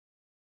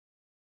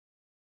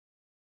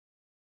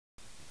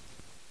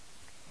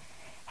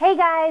Hey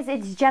guys,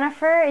 it's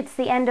Jennifer. It's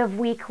the end of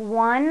week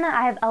 1.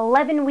 I have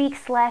 11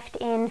 weeks left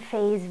in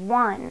phase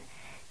 1.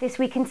 This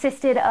week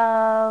consisted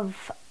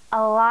of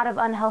a lot of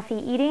unhealthy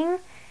eating.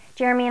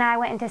 Jeremy and I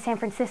went into San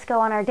Francisco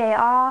on our day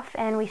off,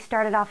 and we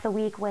started off the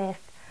week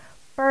with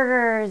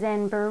burgers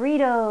and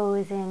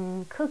burritos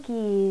and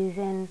cookies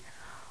and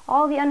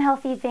all the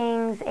unhealthy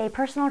things a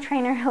personal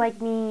trainer like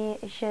me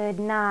should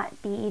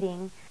not be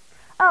eating.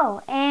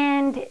 Oh,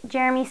 and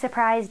Jeremy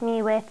surprised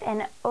me with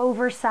an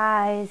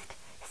oversized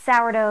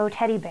sourdough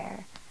teddy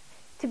bear.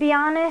 To be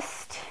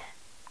honest,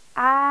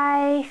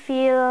 I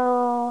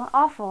feel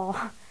awful.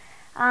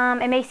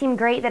 It may seem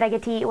great that I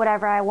get to eat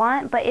whatever I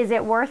want, but is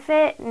it worth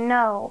it?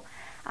 No.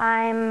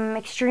 I'm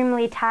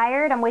extremely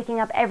tired. I'm waking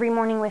up every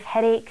morning with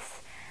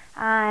headaches.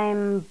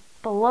 I'm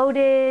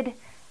bloated,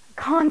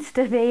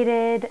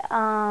 constipated.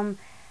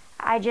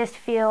 I just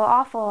feel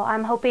awful.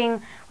 I'm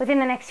hoping within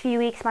the next few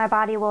weeks my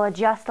body will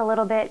adjust a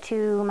little bit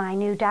to my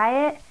new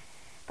diet,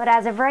 but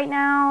as of right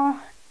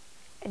now,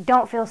 I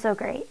don't feel so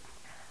great.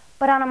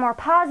 But on a more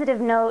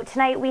positive note,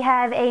 tonight we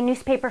have a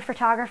newspaper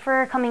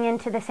photographer coming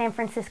into the San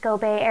Francisco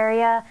Bay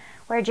Area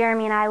where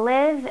Jeremy and I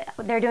live.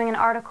 They're doing an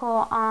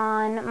article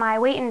on my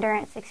weight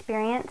endurance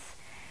experience,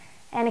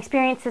 an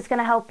experience that's going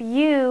to help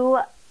you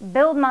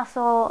build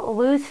muscle,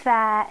 lose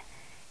fat,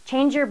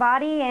 change your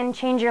body, and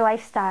change your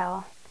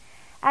lifestyle.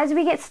 As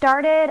we get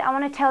started, I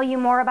want to tell you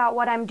more about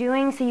what I'm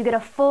doing so you get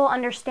a full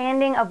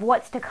understanding of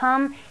what's to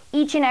come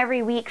each and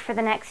every week for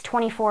the next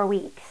 24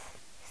 weeks.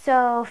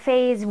 So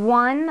phase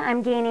 1,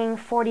 I'm gaining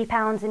 40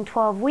 pounds in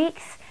 12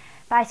 weeks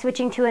by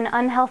switching to an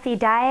unhealthy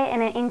diet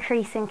and an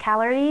increase in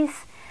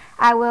calories.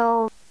 I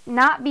will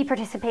not be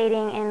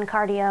participating in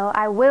cardio.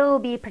 I will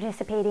be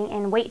participating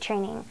in weight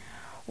training.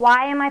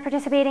 Why am I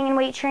participating in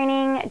weight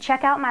training?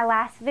 Check out my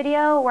last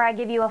video where I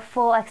give you a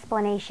full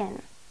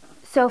explanation.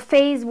 So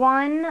phase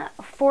 1,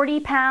 40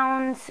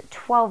 pounds,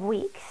 12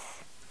 weeks.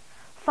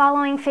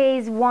 Following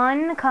phase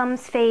 1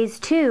 comes phase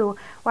 2,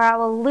 where I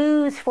will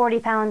lose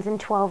 40 pounds in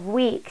 12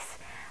 weeks.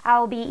 I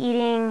will be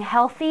eating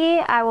healthy,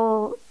 I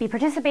will be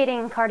participating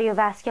in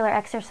cardiovascular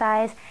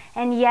exercise,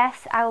 and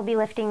yes, I will be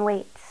lifting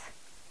weights.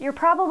 You're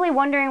probably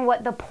wondering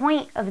what the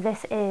point of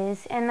this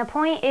is, and the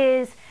point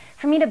is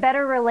for me to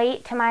better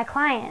relate to my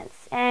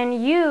clients.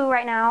 And you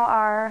right now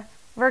are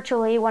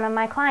virtually one of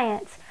my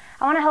clients.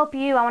 I want to help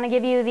you, I want to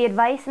give you the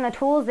advice and the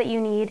tools that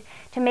you need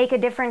to make a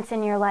difference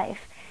in your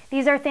life.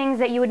 These are things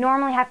that you would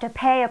normally have to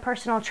pay a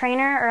personal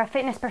trainer or a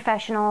fitness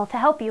professional to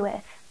help you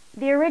with.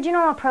 The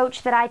original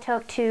approach that I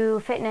took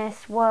to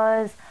fitness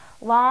was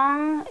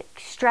long,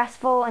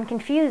 stressful, and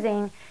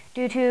confusing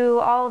due to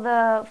all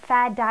the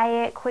fad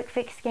diet, quick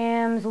fix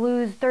scams,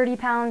 lose 30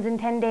 pounds in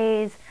 10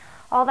 days,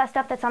 all that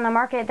stuff that's on the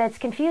market that's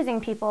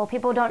confusing people.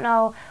 People don't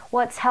know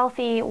what's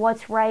healthy,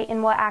 what's right,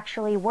 and what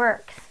actually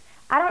works.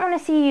 I don't want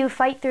to see you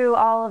fight through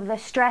all of the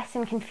stress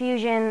and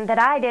confusion that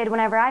I did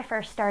whenever I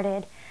first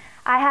started.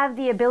 I have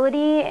the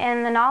ability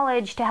and the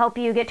knowledge to help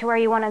you get to where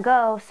you want to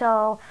go,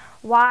 so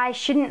why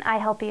shouldn't I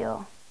help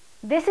you?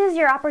 This is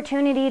your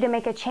opportunity to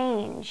make a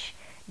change.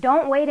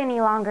 Don't wait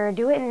any longer.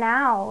 Do it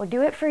now.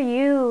 Do it for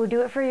you.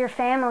 Do it for your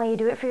family.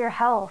 Do it for your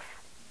health.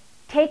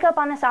 Take up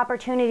on this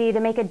opportunity to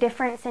make a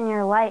difference in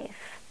your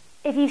life.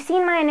 If you've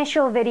seen my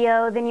initial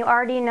video, then you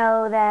already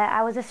know that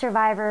I was a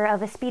survivor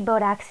of a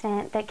speedboat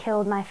accident that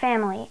killed my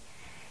family.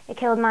 It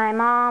killed my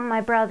mom, my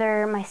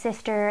brother, my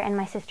sister, and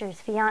my sister's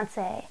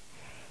fiance.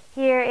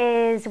 Here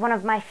is one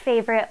of my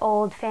favorite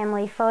old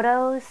family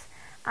photos.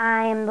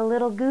 I am the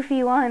little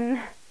goofy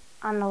one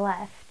on the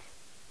left.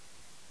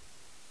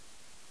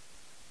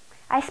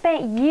 I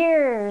spent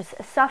years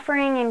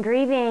suffering and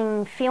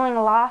grieving, feeling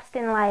lost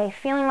in life,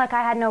 feeling like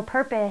I had no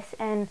purpose,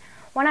 and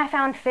when I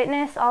found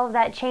fitness, all of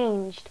that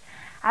changed.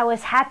 I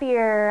was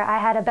happier, I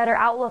had a better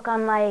outlook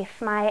on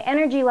life, my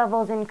energy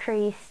levels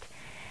increased,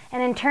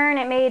 and in turn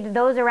it made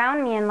those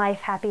around me in life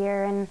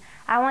happier, and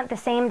I want the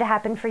same to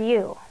happen for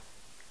you.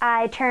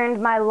 I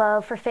turned my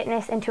love for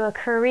fitness into a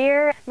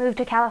career, moved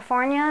to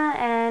California,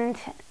 and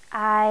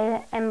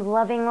I am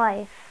loving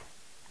life.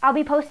 I'll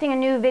be posting a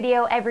new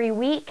video every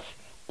week.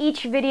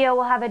 Each video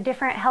will have a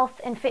different health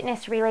and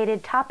fitness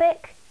related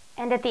topic,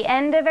 and at the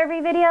end of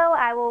every video,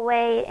 I will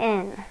weigh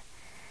in.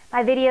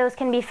 My videos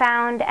can be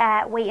found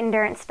at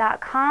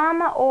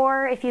weightendurance.com,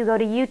 or if you go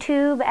to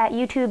YouTube at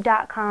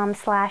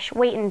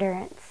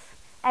youtube.com/weightendurance.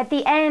 At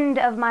the end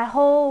of my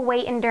whole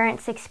weight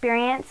endurance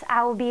experience,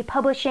 I will be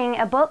publishing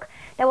a book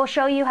that will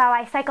show you how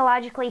I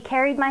psychologically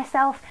carried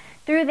myself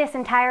through this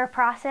entire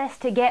process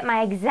to get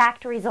my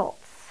exact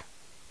results.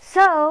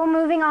 So,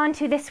 moving on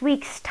to this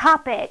week's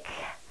topic,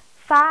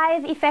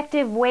 5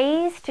 effective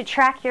ways to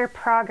track your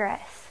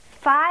progress.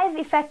 5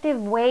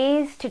 effective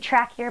ways to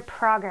track your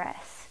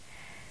progress.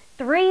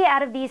 3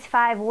 out of these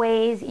 5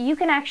 ways you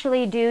can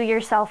actually do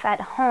yourself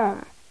at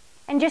home.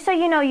 And just so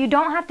you know, you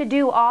don't have to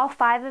do all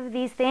 5 of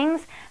these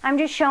things. I'm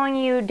just showing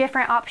you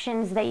different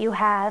options that you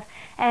have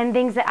and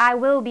things that I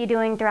will be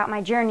doing throughout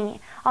my journey.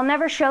 I'll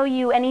never show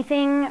you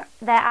anything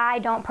that I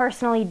don't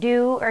personally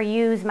do or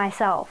use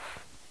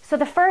myself. So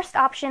the first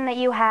option that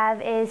you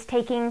have is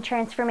taking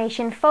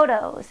transformation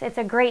photos. It's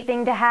a great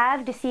thing to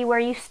have to see where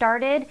you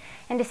started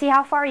and to see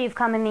how far you've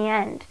come in the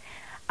end.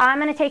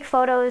 I'm going to take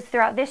photos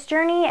throughout this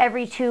journey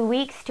every 2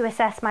 weeks to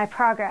assess my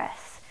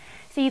progress.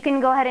 So you can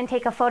go ahead and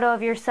take a photo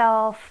of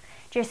yourself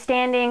just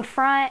standing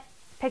front,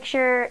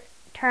 picture,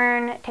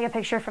 turn, take a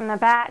picture from the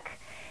back.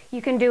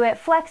 You can do it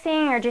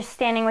flexing or just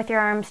standing with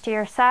your arms to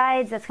your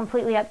sides. That's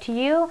completely up to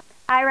you.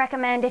 I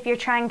recommend, if you're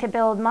trying to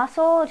build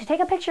muscle, to take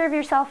a picture of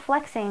yourself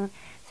flexing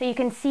so you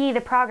can see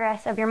the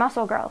progress of your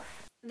muscle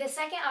growth. The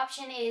second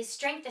option is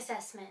strength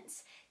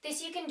assessments.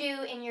 This you can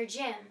do in your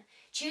gym.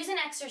 Choose an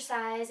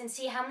exercise and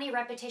see how many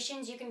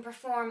repetitions you can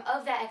perform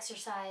of that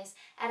exercise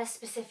at a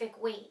specific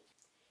weight.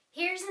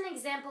 Here's an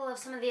example of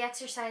some of the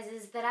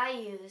exercises that I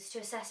use to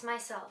assess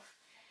myself.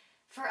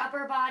 For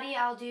upper body,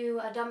 I'll do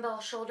a dumbbell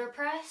shoulder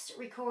press,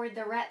 record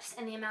the reps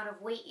and the amount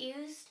of weight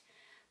used.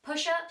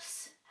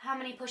 Push-ups, how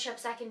many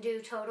push-ups I can do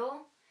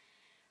total.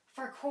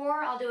 For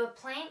core, I'll do a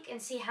plank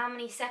and see how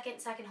many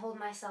seconds I can hold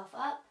myself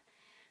up.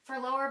 For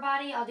lower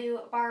body, I'll do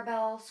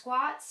barbell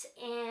squats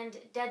and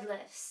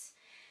deadlifts.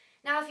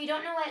 Now, if you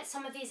don't know what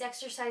some of these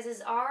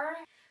exercises are,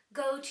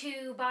 go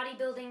to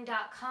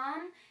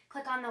bodybuilding.com,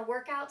 click on the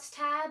workouts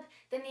tab,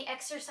 then the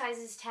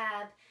exercises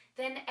tab,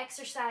 then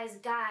exercise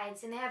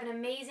guides, and they have an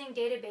amazing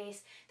database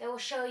that will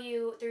show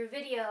you through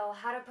video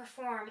how to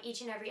perform each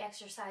and every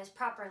exercise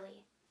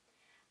properly.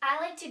 I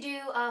like to do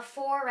a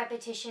 4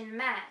 repetition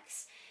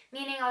max,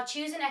 meaning I'll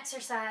choose an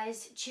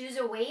exercise, choose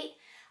a weight,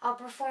 I'll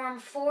perform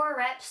 4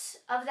 reps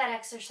of that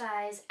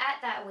exercise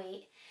at that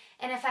weight,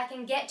 and if I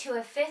can get to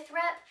a 5th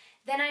rep,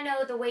 then I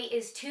know the weight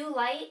is too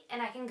light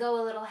and I can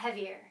go a little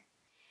heavier.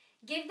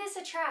 Give this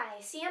a try.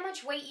 See how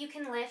much weight you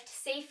can lift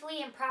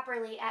safely and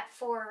properly at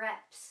 4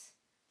 reps.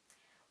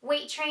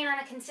 Weight train on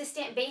a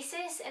consistent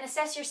basis and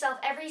assess yourself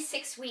every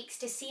 6 weeks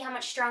to see how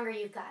much stronger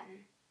you've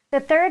gotten. The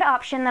third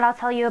option that I'll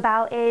tell you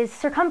about is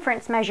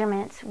circumference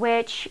measurements,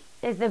 which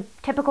is the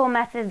typical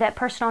method that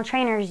personal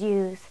trainers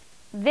use.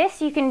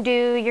 This you can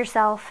do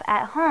yourself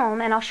at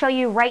home, and I'll show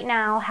you right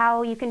now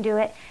how you can do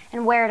it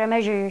and where to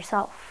measure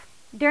yourself.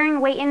 During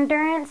weight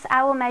endurance,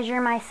 I will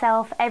measure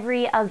myself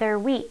every other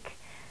week.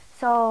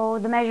 So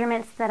the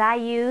measurements that I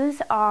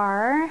use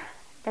are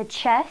the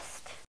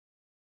chest.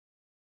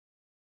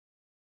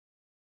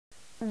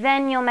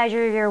 Then you'll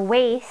measure your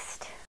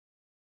waist.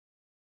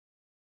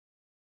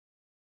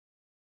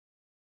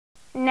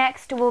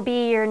 Next will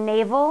be your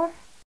navel.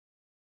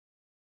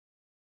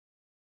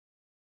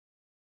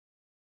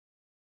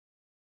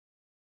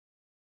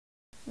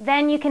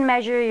 Then you can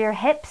measure your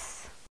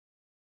hips.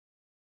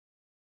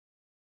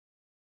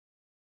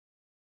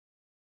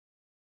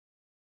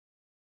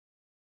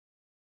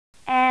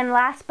 And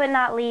last but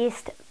not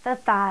least, the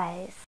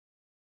thighs.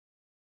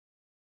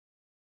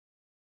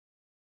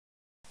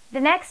 The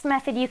next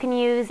method you can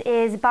use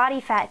is body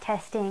fat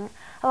testing.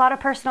 A lot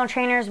of personal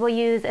trainers will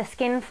use a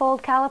skin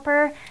fold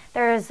caliper.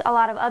 There's a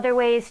lot of other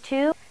ways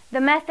too. The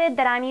method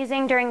that I'm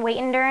using during weight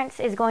endurance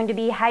is going to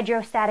be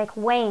hydrostatic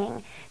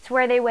weighing. It's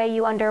where they weigh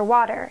you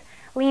underwater.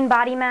 Lean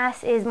body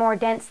mass is more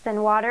dense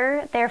than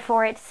water,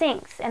 therefore it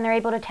sinks, and they're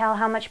able to tell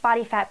how much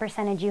body fat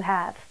percentage you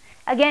have.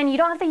 Again, you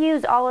don't have to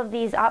use all of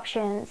these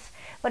options,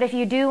 but if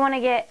you do want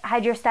to get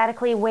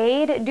hydrostatically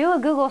weighed, do a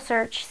Google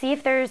search, see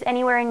if there's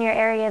anywhere in your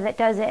area that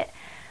does it.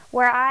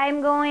 Where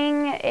I'm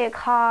going, it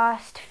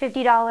cost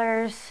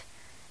 $50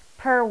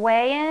 per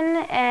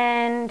weigh-in,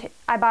 and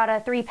I bought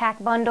a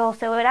 3-pack bundle,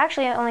 so it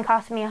actually only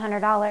cost me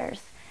 $100.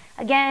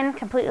 Again,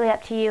 completely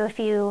up to you if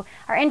you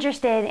are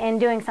interested in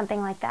doing something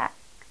like that.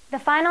 The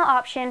final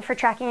option for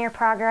tracking your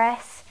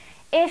progress,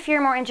 if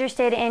you're more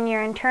interested in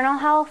your internal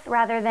health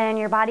rather than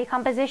your body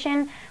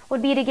composition,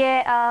 would be to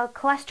get a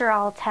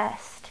cholesterol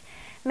test.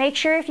 Make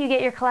sure if you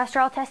get your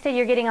cholesterol tested,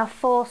 you're getting a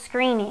full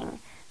screening.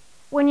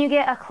 When you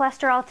get a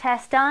cholesterol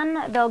test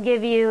done, they'll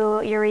give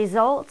you your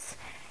results,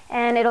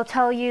 and it'll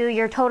tell you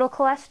your total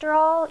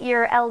cholesterol,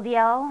 your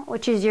LDL,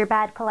 which is your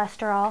bad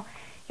cholesterol,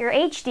 your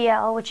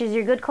HDL, which is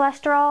your good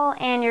cholesterol,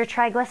 and your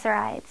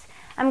triglycerides.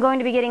 I'm going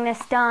to be getting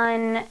this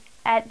done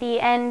at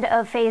the end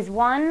of phase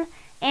 1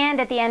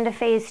 and at the end of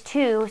phase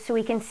 2 so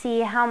we can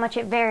see how much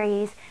it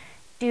varies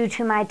due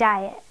to my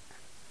diet.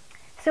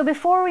 So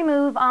before we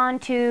move on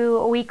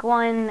to week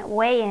 1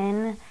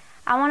 weigh-in,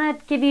 I want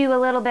to give you a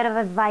little bit of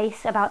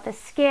advice about the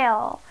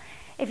scale.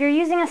 If you're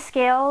using a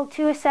scale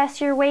to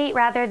assess your weight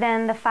rather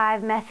than the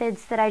 5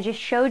 methods that I just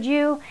showed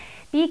you,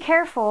 be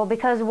careful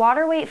because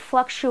water weight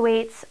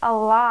fluctuates a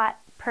lot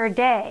per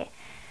day.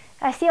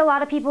 I see a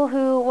lot of people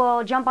who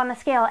will jump on the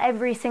scale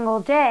every single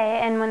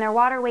day, and when their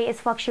water weight is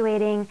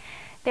fluctuating,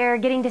 they're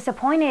getting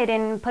disappointed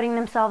and putting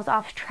themselves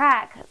off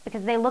track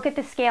because they look at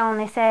the scale and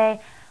they say,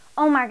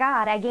 oh my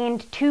God, I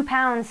gained 2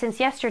 pounds since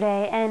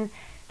yesterday, and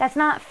that's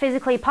not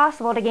physically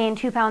possible to gain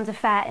 2 pounds of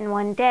fat in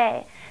one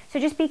day. So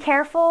just be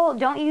careful.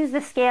 Don't use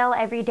the scale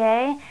every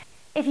day.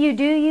 If you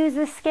do use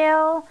the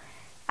scale,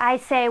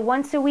 I'd say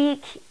once a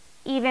week,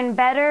 even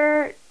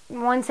better,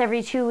 once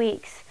every 2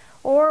 weeks,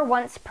 or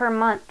once per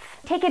month.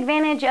 Take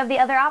advantage of the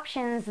other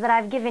options that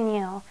I've given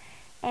you.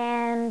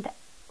 And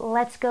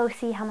let's go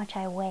see how much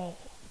I weigh.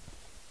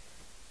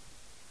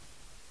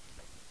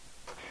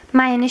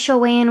 My initial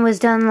weigh-in was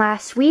done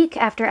last week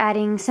after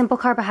adding simple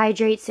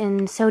carbohydrates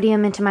and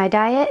sodium into my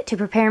diet to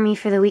prepare me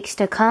for the weeks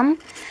to come.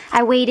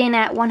 I weighed in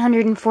at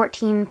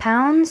 114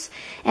 pounds,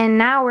 and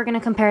now we're going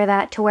to compare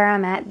that to where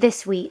I'm at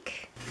this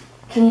week.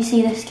 Can you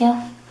see the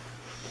scale?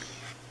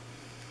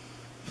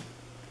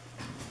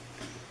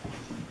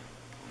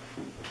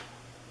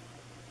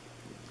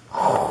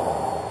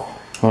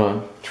 Hold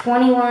on.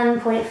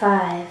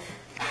 21.5.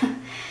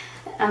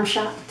 I'm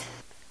shocked.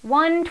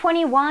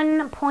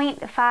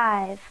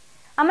 121.5.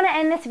 I'm going to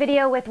end this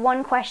video with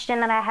one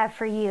question that I have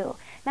for you.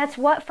 That's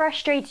what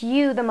frustrates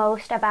you the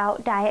most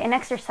about diet and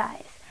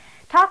exercise.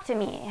 Talk to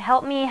me.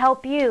 Help me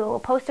help you.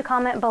 Post a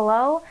comment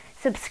below,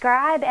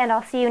 subscribe, and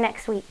I'll see you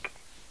next week.